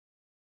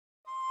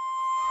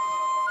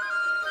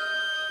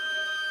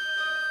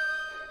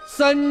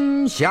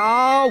三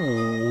侠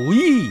五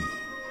义。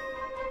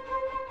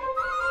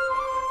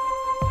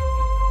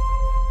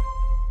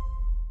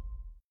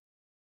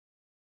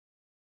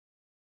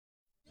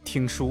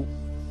听书，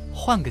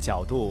换个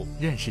角度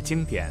认识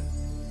经典。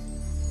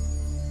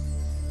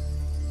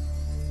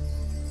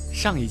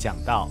上一讲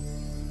到，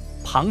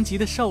庞吉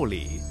的寿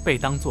礼被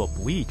当作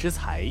不义之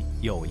财，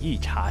有意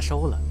查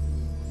收了。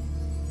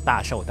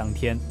大寿当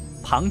天，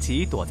庞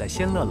吉躲在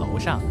仙乐楼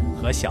上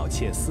和小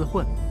妾厮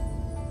混。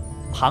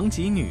庞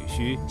吉女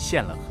婿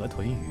献了河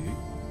豚鱼，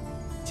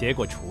结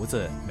果厨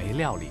子没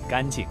料理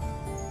干净，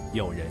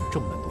有人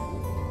中了毒。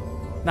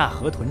那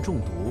河豚中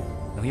毒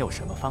能有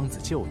什么方子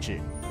救治？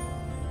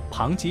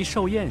庞吉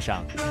寿宴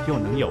上又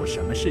能有什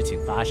么事情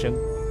发生？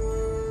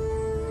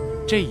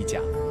这一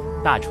讲，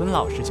大春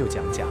老师就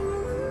讲讲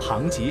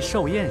庞吉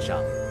寿宴上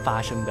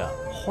发生的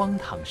荒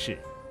唐事。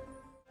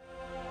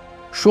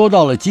说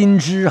到了金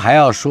枝，还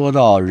要说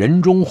到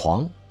人中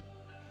黄。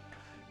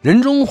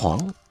人中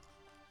黄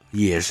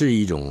也是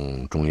一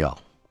种中药，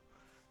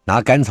拿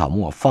甘草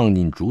末放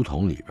进竹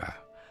筒里边，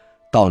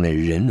到那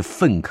人的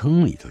粪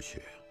坑里头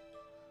去，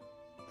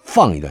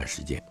放一段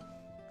时间，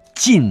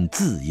浸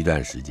渍一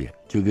段时间，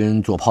就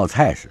跟做泡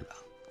菜似的。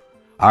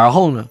而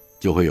后呢，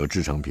就会有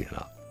制成品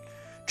了，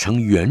呈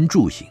圆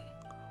柱形，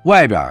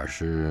外边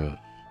是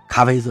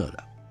咖啡色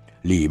的，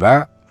里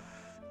边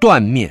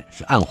断面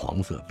是暗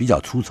黄色，比较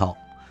粗糙，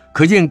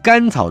可见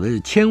甘草的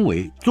纤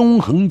维纵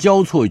横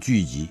交错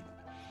聚集，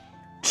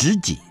直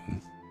紧，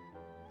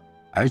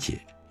而且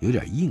有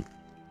点硬，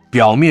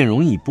表面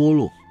容易剥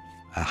落，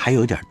还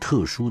有点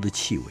特殊的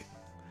气味。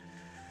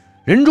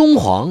人中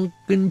黄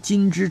跟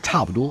金枝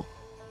差不多，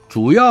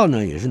主要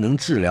呢也是能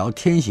治疗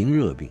天行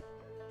热病、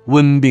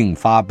温病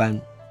发斑、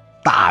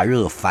大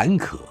热烦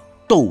渴、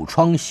痘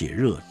疮血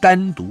热、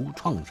丹毒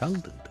创伤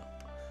等等，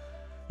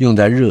用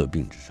在热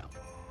病之上。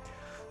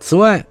此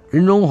外，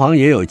人中黄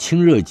也有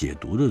清热解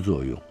毒的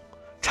作用，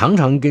常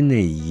常跟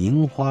那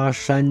银花、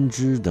山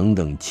枝等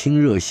等清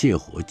热泻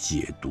火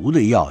解毒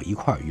的药一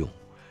块用，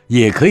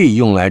也可以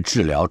用来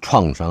治疗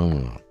创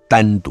伤、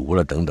丹毒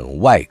了等等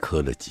外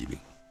科的疾病。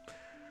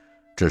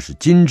这是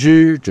金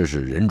枝，这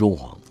是人中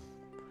黄，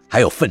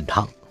还有粪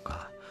汤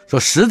啊。说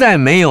实在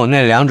没有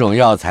那两种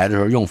药材的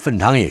时候，用粪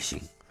汤也行。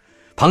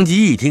庞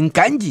吉一听，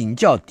赶紧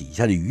叫底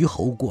下的虞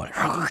侯过来，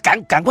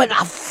说赶快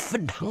拿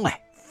粪汤来，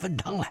粪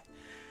汤来。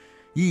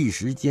一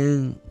时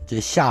间，这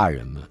下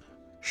人们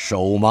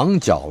手忙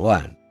脚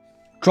乱，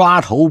抓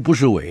头不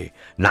是尾，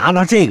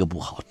拿这个不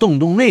好，动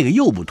那个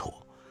又不妥。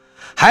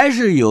还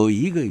是有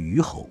一个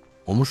虞侯，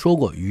我们说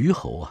过虞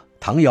侯啊，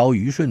唐尧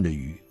虞舜的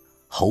虞，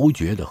侯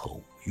爵的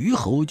侯，虞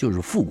侯就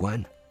是副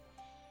官的。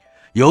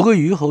有个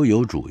虞侯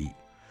有主意，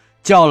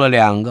叫了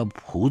两个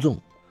仆纵，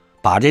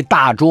把这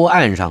大桌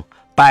案上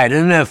摆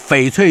着那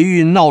翡翠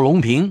玉闹龙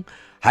瓶，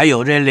还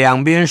有这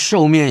两边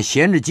兽面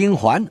衔着金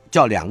环，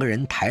叫两个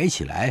人抬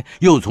起来，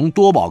又从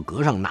多宝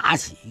阁上拿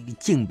起一个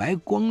净白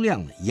光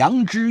亮的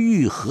羊脂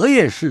玉荷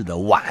叶式的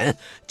碗，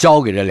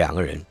交给这两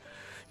个人，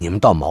你们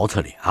到茅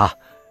厕里啊，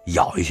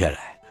舀一些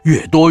来，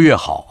越多越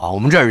好啊，我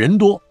们这儿人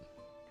多。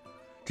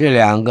这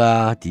两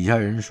个底下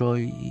人说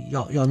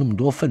要那么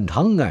多粪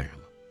汤干什么？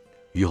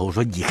虞侯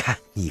说你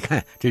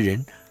看这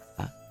人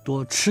啊，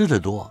多吃的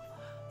多，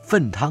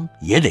粪汤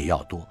也得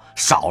要多，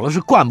少了是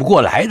灌不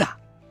过来的。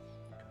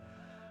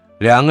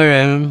两个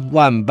人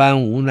万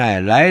般无奈，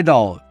来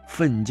到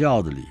粪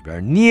窖子里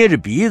边，捏着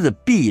鼻子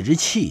闭着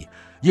气，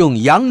用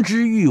羊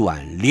脂玉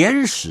碗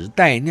连屎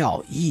带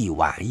尿一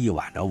碗一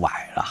碗的崴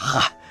了，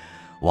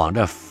往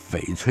这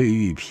翡翠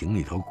玉瓶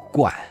里头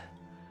灌。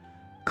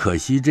可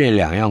惜这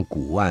两样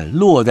古玩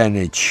落在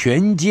那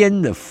泉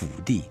间的府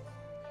地，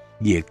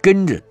也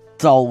跟着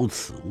遭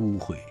此污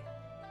秽，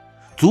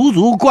足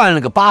足灌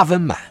了个8分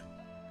满。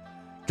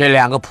这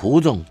两个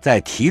仆纵再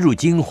提住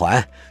金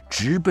环，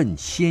直奔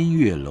仙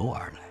乐楼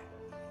而来。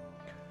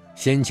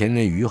先前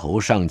那虞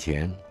侯上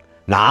前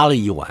拿了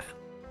一碗，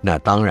那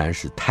当然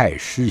是太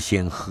师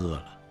先喝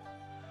了。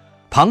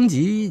庞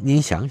吉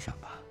您想想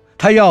吧，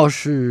他要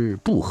是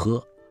不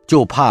喝，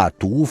就怕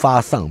毒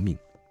发丧命；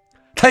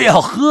他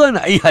要喝呢，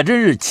哎呀，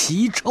真是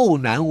奇臭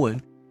难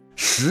闻，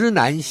食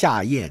难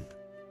下咽。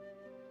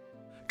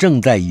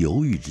正在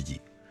犹豫之际，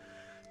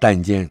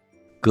但见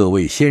各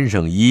位先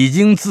生已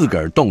经自个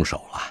儿动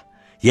手了，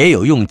也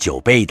有用酒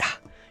杯的，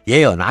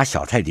也有拿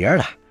小菜碟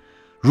的，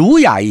儒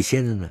雅一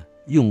些的呢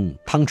用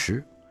汤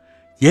匙，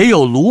也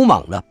有鲁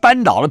莽的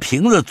扳倒了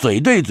瓶子，嘴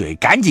对嘴，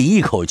赶紧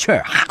一口气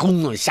儿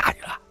轰下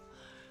去了。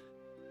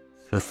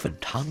这粪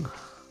汤啊，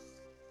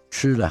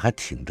吃的还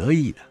挺得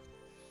意的。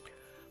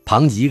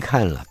庞吉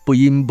看了，不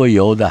因不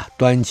由的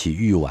端起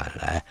玉碗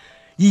来，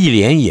一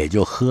连也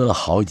就喝了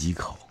好几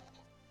口。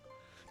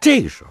这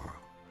个时候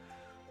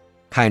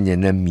看见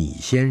那米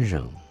先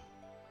生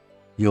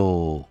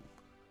又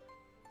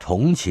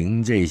同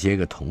情这些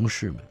个同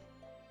事们，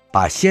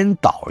把先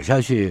倒下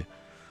去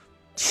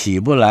起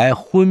不来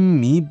昏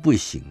迷不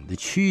醒的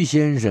屈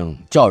先生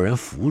叫人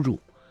扶住，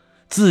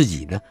自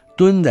己呢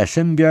蹲在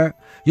身边，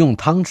用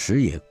汤匙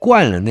也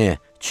灌了那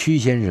屈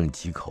先生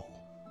几口。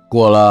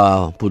过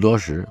了不多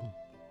时，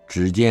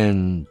只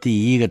见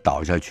第一个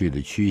倒下去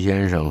的屈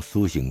先生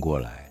苏醒过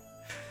来，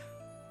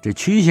这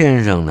屈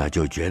先生呢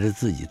就觉得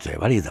自己嘴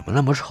巴里怎么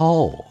那么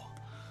臭，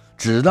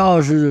知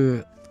道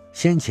是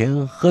先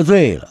前喝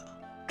醉了，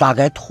大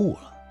概吐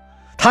了，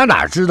他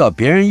哪知道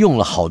别人用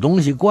了好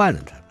东西灌了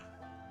他呢。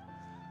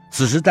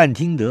此时但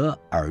听得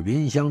耳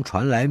边厢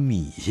传来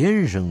米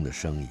先生的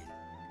声音，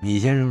米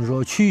先生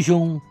说：“屈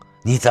兄，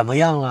你怎么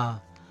样了？”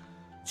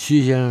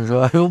屈先生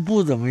说：“哎呦，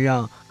不怎么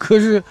样，可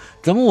是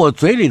怎么我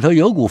嘴里头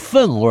有股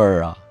粪味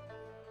儿啊？”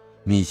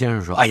米先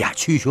生说：“哎呀，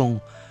屈兄，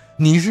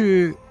你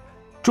是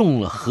中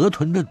了河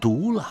豚的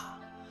毒了，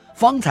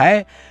方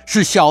才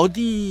是小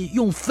弟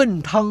用粪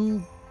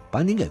汤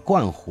把你给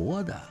灌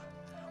活的，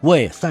我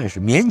也算是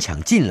勉强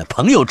尽了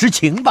朋友之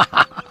情吧。”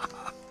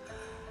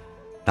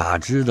哪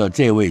知道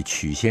这位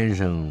曲先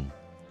生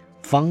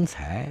方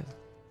才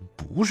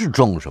不是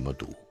中什么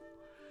毒，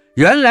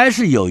原来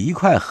是有一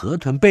块河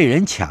豚被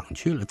人抢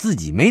去了，自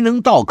己没能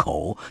到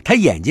口，他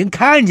眼睛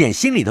看见，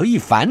心里头一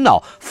烦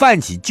恼，犯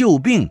起旧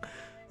病，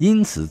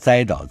因此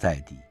栽倒在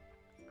地。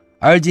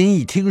而今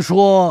一听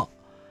说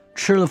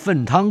吃了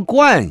粪汤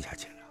灌下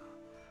去了，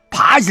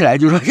爬起来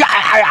就说：“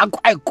呀，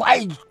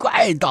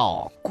怪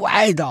到，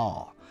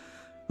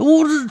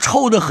我这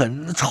臭得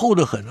很，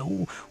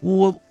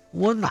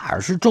我哪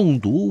是中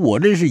毒，我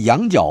这是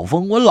羊角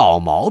风，我老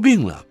毛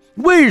病了，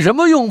为什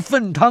么用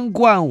粪汤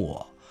灌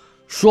我？”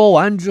说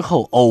完之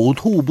后呕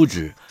吐不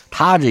止，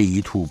他这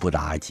一吐不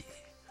打紧，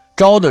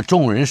招得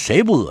众人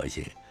谁不恶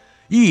心，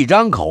一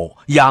张口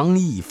洋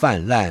溢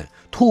泛滥，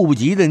吐不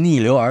及的逆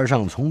流而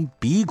上，从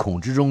鼻孔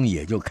之中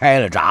也就开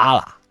了闸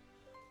了。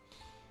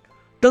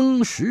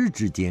登时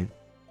之间，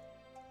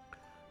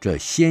这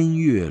仙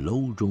月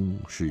楼中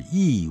是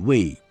异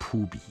味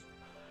扑鼻，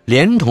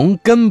连同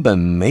根本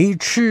没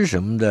吃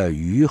什么的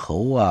虞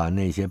侯啊，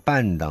那些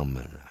伴当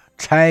们啊、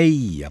差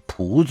役啊、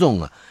仆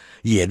纵啊，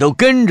也都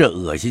跟着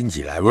恶心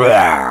起来，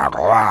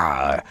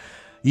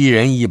一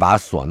人一把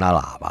唢呐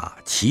喇叭，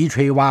齐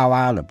吹哇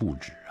哇的不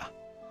止啊。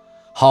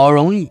好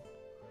容易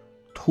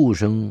吐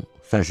声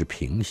算是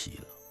平息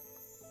了，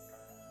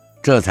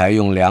这才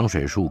用凉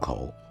水漱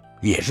口，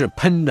也是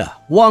喷得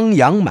汪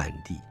洋满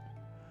地。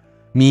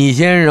米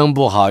先生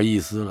不好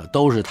意思了，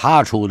都是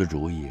他出的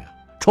主意啊，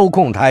抽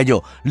空他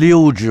就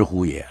溜之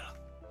乎也了，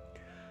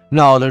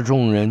闹得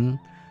众人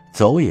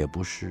走也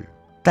不是，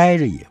待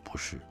着也不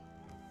是。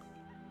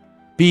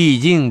毕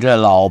竟这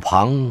老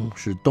庞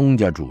是东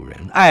家主人，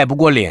爱不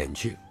过脸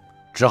去，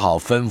只好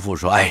吩咐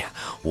说：“哎呀，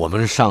我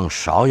们上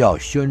芍药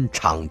轩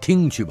场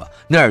厅去吧，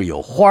那儿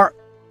有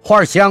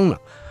花香呢，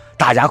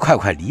大家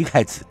快离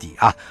开此地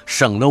啊，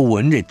省得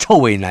闻这臭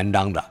味难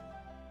当的。”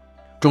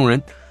众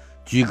人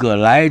俱各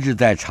来至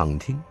在场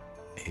厅，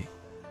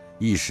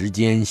一时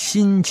间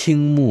心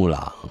清目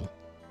朗，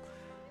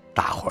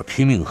大伙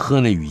拼命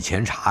喝那雨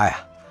前茶呀，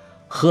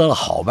喝了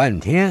好半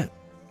天，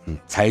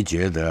才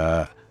觉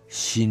得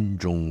心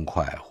中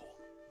快活。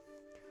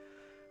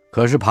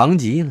可是庞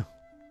吉呢，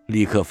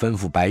立刻吩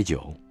咐摆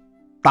酒，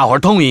大伙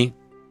痛饮，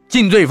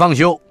尽醉方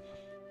休。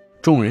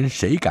众人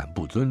谁敢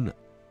不遵呢？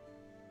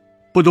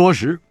不多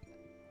时，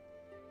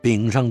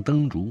秉上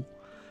灯烛，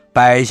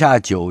摆下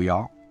酒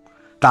肴，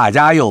大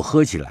家又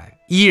喝起来，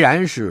依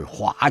然是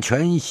划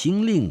拳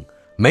行令，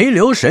没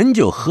留神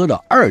就喝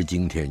到2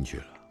更天去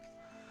了。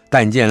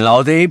但见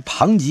老贼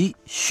庞吉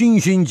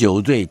醺醺酒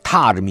醉，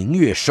踏着明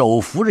月，手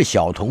扶着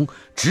小童，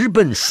直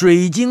奔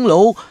水晶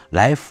楼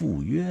来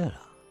赴约了。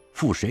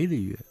赴谁的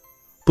约？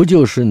不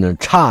就是那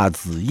姹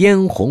紫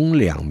嫣红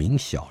2名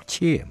小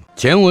妾吗？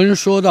前文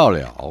说到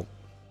了，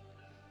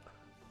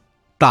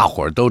大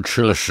伙儿都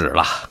吃了屎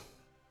了。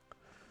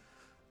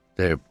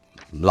这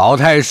老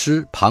太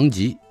师庞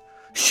吉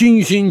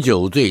醺醺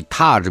酒醉，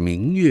踏着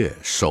明月，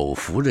手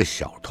扶着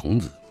小童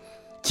子，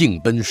径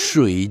奔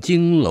水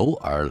晶楼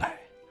而来。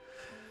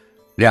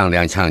踉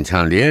踉跄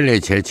跄，咧咧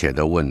且且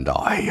地问道：“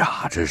哎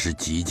呀，这是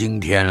几更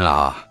天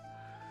了？”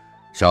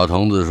小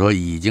童子说：“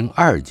已经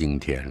2更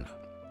天了。”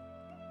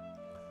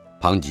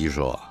庞吉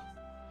说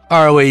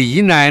：“2位姨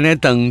奶奶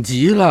等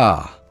急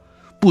了，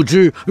不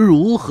知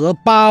如何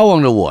巴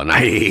望着我呢？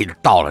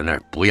到了那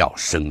儿不要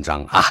声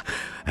张啊！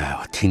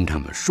我听他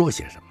们说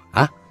些什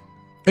么啊？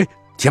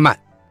且慢，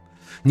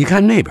你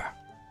看那边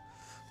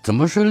怎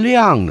么是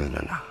亮着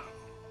的呢？”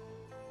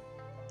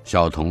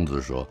小童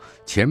子说：“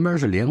前边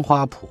是莲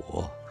花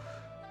圃，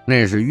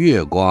那是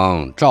月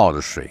光照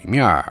着水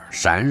面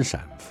闪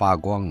闪发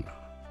光呢。”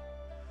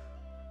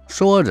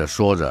说着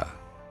说着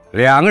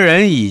，2个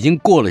人已经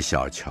过了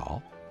小桥，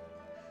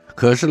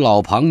可是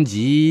老庞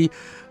吉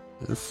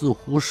似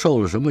乎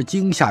受了什么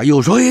惊吓，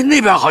又说：“那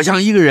边好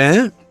像一个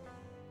人。”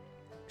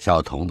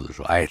小童子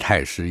说：“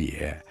太师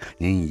爷，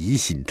您疑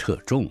心特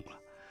重了，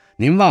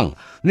您忘了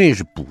那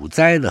是补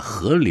栽的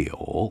河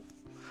柳，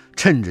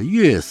趁着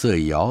月色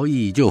摇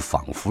曳，就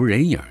仿佛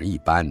人影一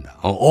般的。”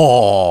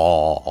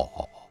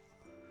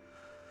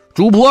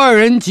主仆2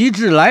人急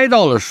至来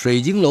到了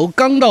水晶楼，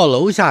刚到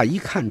楼下一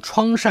看，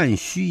窗扇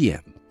虚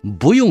掩，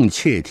不用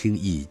窃听，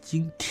已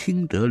经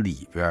听得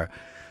里边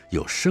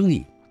有声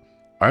音，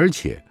而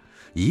且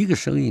一个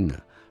声音呢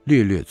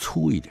略略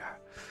粗一点，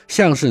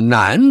像是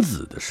男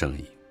子的声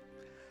音，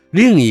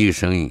另一个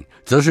声音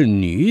则是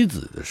女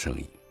子的声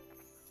音。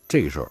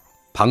这个时候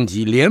庞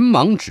吉连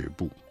忙止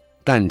步，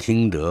但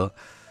听得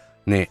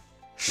那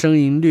声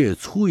音略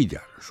粗一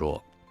点的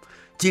说：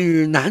今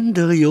日难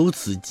得有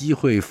此机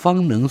会，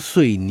方能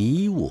遂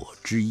你我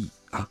之意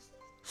啊！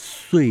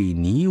遂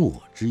你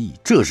我之意，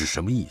这是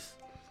什么意思？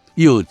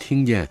又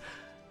听见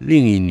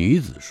另一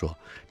女子说：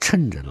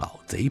趁着老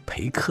贼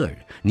陪客人，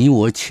你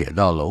我且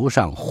到楼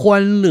上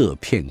欢乐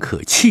片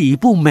刻，岂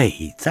不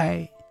美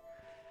哉？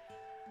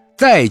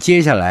再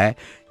接下来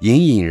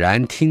隐隐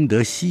然听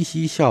得嘻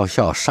嘻笑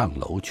笑上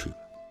楼去了。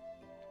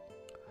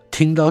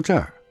听到这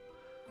儿，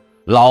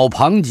老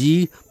庞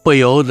吉不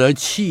由得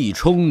气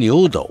冲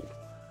牛斗，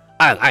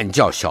暗暗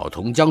叫小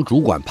童将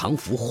主管庞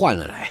福唤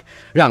了来，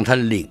让他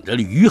领着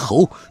虞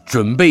侯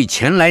准备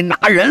前来拿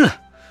人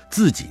了。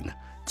自己呢，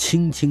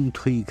轻轻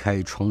推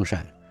开窗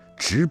扇，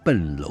直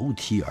奔楼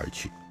梯而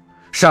去。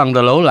上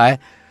的楼来，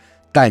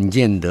但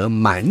见得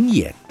满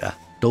眼的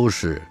都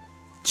是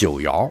酒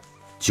肴、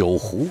酒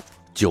壶、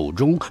酒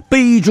盅，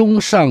杯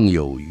中尚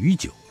有余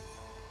酒。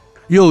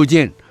又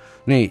见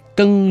那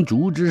灯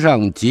烛之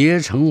上结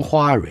成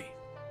花蕊，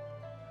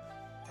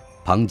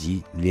庞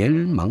吉连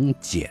忙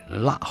捡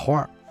蜡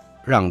花，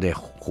让这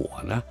火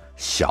呢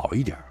小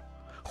一点。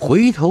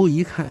回头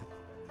一看，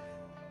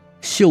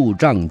袖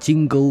帐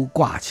金钩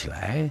挂起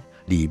来，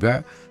里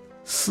边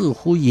似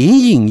乎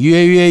隐隐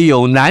约约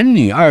有男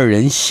女二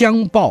人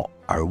相抱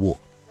而卧。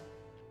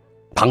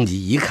庞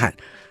吉一看，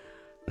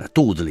那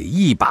肚子里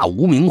一把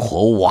无名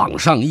火往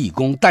上一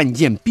攻，但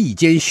见臂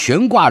间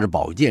悬挂着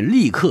宝剑，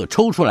立刻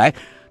抽出来，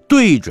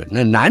对准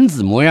那男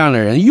子模样的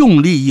人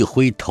用力一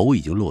挥，头已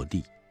经落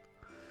地。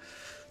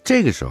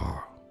这个时候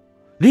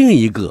另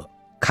一个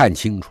看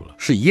清楚了，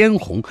是嫣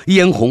红。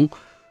嫣红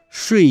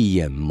睡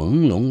眼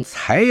朦胧，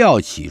才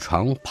要起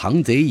床，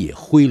庞贼也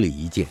挥了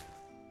一剑。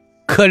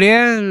可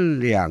怜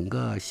两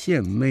个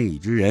献媚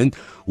之人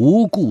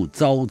无故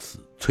遭此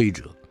摧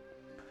折。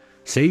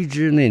谁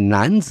知那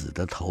男子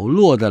的头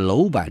落在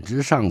楼板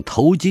之上，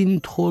头巾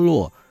脱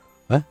落。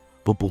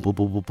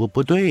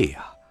不对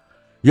呀，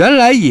原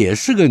来也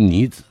是个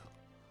女子。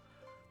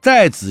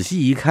再仔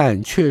细一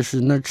看，却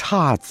是那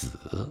姹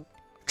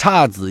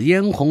紫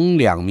嫣红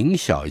两名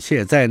小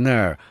妾在那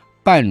儿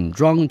扮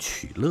装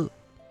取乐。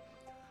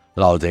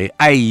老贼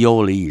哎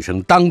呦了一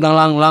声，当当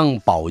啷啷，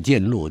宝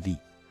剑落地。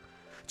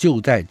就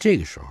在这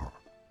个时候，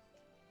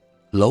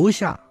楼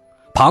下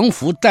庞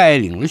福带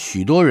领了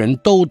许多人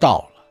都到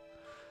了，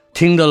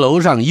听得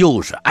楼上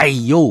又是哎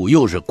呦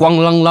又是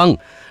咣啷啷，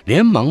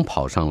连忙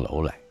跑上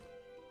楼来。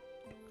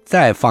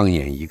再放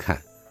眼一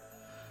看，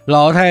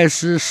老太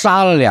师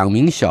杀了两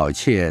名小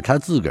妾，他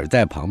自个儿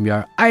在旁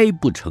边哀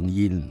不成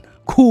音呢，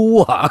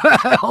哭啊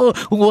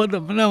我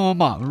怎么那么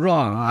莽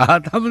撞啊，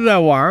他们在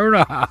玩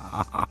呢。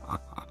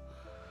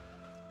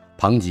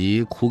庞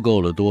吉哭够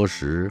了多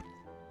时，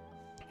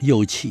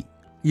又气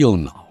又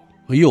恼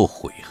又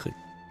悔恨，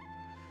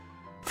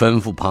吩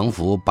咐庞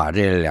福把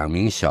这两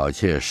名小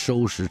妾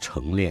收拾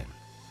成殓，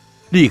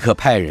立刻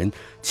派人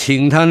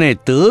请他那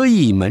得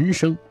意门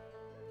生。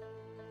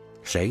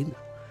谁呢？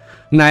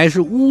乃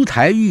是乌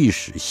台御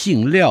史，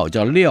姓廖，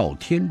叫廖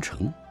天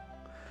成，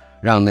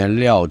让那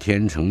廖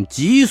天成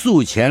急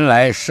速前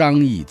来商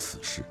议此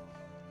事。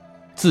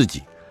自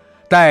己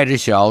带着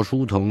小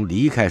书童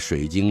离开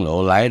水晶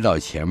楼，来到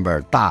前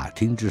边大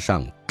厅之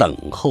上等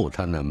候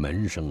他那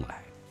门生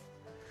来。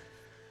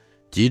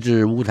及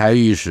至乌台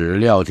御史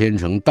廖天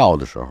成到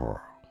的时候，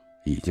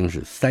已经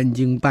是3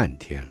更半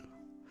天了。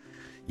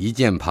一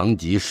见庞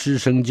吉失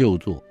声就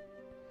坐，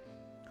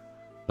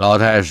老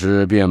太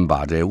师便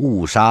把这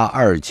误杀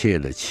二妾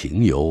的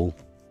情由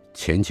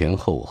前前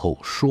后后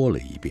说了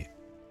一遍。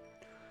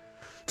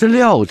这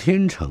廖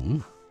天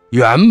成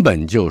原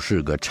本就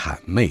是个谄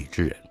媚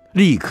之人，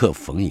立刻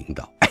逢迎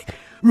道：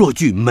若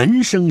据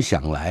门生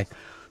想来，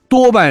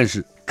多半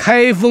是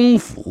开封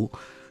府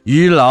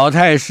与老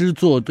太师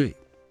作对，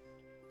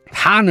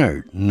他那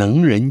儿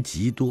能人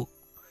极多，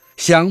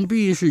想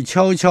必是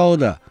悄悄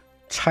的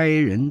差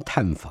人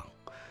探访，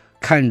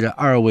看着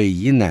二位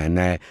姨奶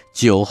奶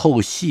酒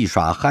后戏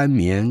耍酣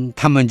眠，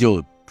他们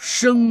就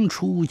生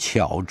出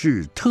巧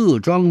智，特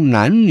装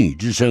男女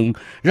之声，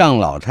让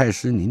老太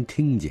师您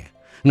听见，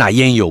那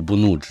焉有不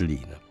怒之理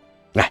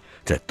呢？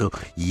这都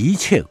一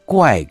切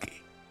怪给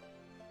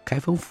开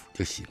封府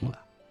就行了。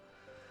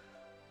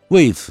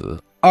为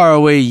此二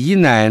位姨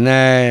奶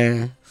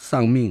奶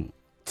丧命，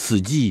此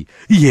计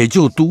也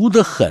就毒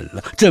得很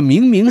了。这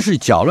明明是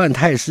搅乱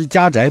太师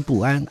家宅不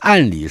安，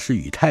暗里是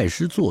与太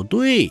师作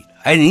对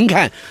的。您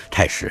看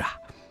太师啊，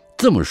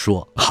这么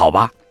说好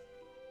吧？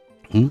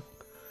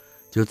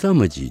就这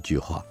么几句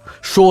话，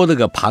说的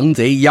个庞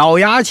贼咬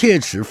牙切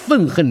齿，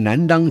愤恨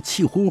难当，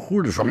气呼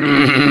呼的说：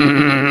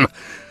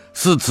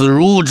似此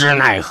如之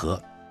奈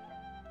何？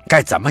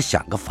该怎么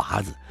想个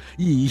法子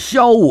以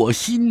消我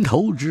心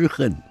头之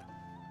恨？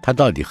他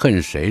到底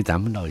恨谁，咱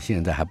们到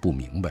现在还不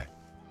明白。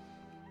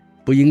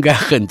不应该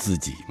恨自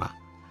己吗？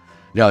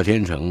廖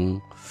天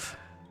成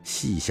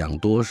细想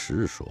多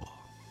时说：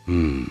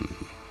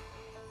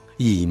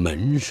以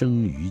门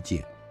生于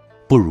见，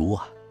不如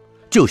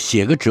就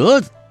写个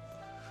折子，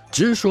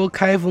直说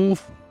开封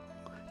府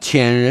遣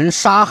人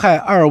杀害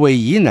2位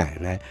姨奶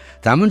奶，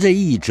咱们这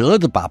一折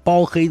子把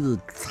包黑子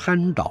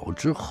参倒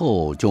之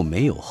后，就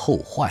没有后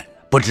患了。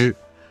不知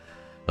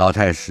老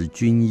太师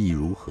君意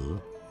如何？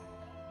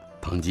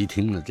庞吉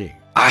听了这个，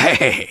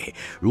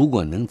如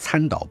果能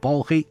参倒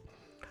包黑，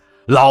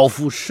老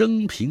夫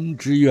生平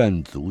之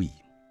愿足矣。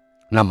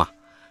那么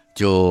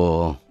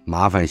就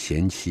麻烦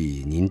贤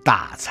妻您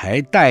大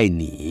才代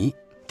拟，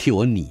替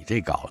我拟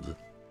这稿子。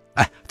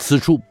此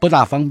处不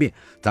大方便，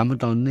咱们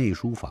到内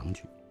书房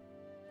去。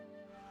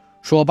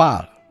说罢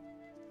了，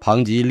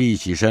庞吉立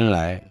起身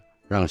来，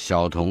让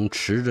小童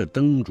持着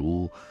灯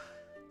烛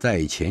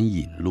在前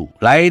引路，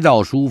来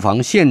到书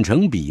房，现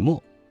成笔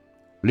墨。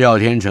廖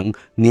天成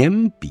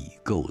捻笔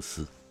构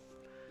思，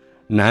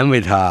难为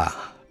他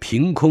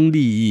凭空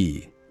立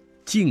意，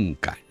竟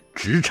敢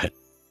直陈，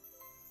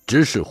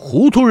只是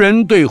糊涂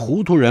人对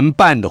糊涂人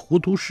办的糊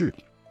涂事。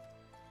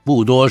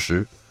不多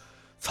时，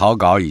草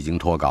稿已经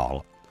脱稿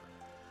了。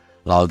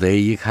老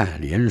贼一看，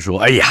连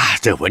说：“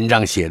这文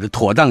章写的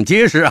妥当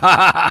结实，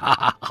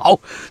好，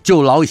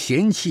就劳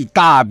贤妻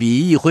大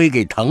笔一挥，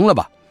给誊了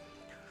吧。”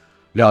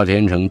廖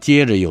天成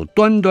接着又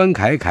端端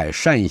楷楷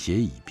善写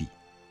已毕，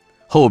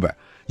后边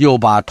又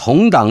把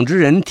同党之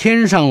人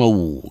添上了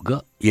5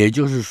个，也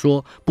就是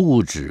说，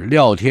不止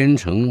廖天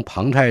成、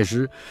庞太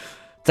师，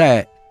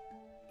再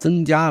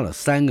增加了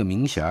3个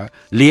名衔，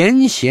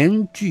连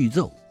衔俱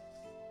奏，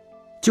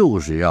就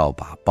是要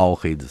把包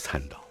黑子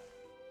参倒。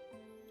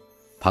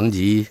庞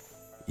吉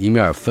一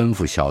面吩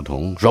咐小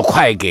童说：“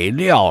快给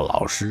廖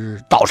老师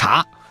倒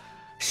茶。”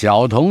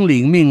小童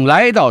领命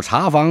来到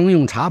茶房，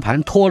用茶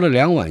盘拖了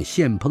2碗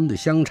现烹的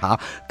香茶，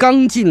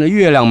刚进了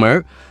月亮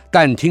门，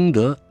但听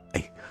得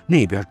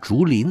那边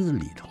竹林子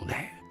里头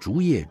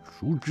竹叶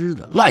竹枝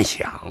的乱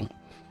响，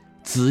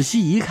仔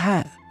细一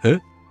看，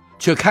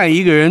却看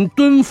一个人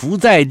蹲伏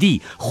在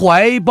地，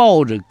怀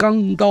抱着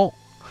钢刀。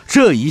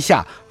这一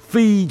下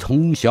非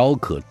同小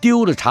可，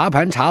丢了茶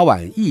盘茶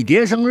碗，一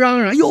叠声嚷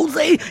嚷：“有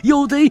贼！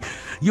有贼！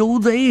有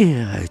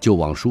贼！”就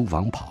往书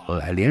房跑了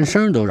来，连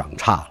声都嚷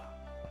岔了。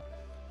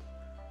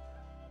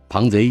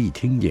庞贼一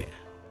听见，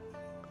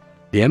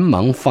连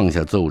忙放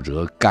下奏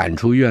折，赶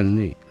出院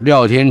内。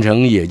廖天成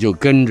也就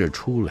跟着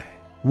出来，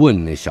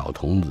问那小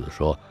童子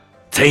说：“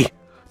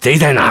贼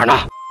在哪儿呢？”